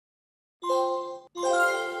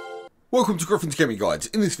Welcome to Griffins Gaming Guides.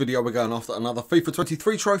 In this video we're going after another FIFA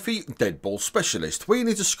 23 trophy, Dead Ball Specialist, where you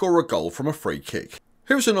need to score a goal from a free kick.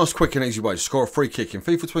 Here's a nice quick and easy way to score a free kick in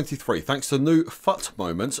FIFA 23 thanks to the new FUT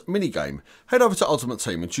Moments minigame. Head over to Ultimate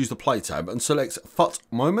Team and choose the Play tab and select FUT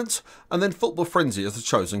Moments and then Football Frenzy as the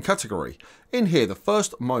chosen category. In here the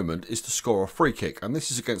first moment is to score a free kick and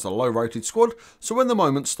this is against a low rated squad, so when the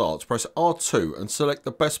moment starts press R2 and select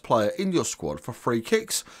the best player in your squad for free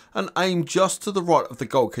kicks and aim just to the right of the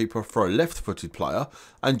goalkeeper for a left footed player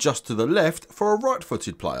and just to the left for a right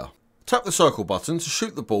footed player. Tap the circle button to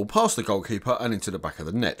shoot the ball past the goalkeeper and into the back of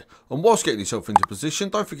the net. And whilst getting yourself into position,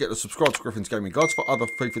 don't forget to subscribe to Griffins Gaming Guides for other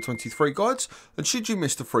FIFA 23 guides. And should you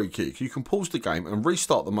miss the free kick, you can pause the game and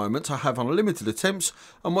restart the moment to have unlimited attempts.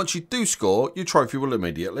 And once you do score, your trophy will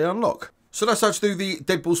immediately unlock. So that's how to do the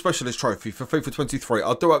Dead Ball Specialist trophy for FIFA 23.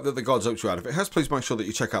 I do hope that the guides helped you out. If it has, please make sure that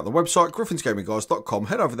you check out the website, griffinsgamingguides.com.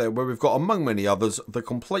 Head over there where we've got, among many others, the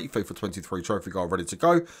complete FIFA 23 trophy guide ready to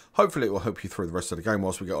go. Hopefully it will help you through the rest of the game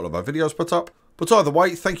whilst we get all of our videos put up. But either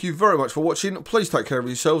way, thank you very much for watching. Please take care of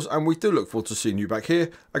yourselves and we do look forward to seeing you back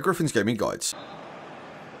here at Griffins Gaming Guides.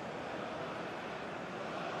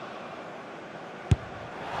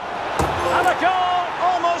 And a goal,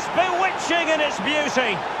 almost bewitching in its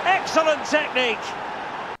beauty. Excellent technique.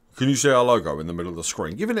 Can you see our logo in the middle of the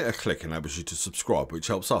screen? Giving it a click enables you to subscribe, which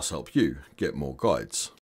helps us help you get more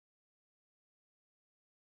guides.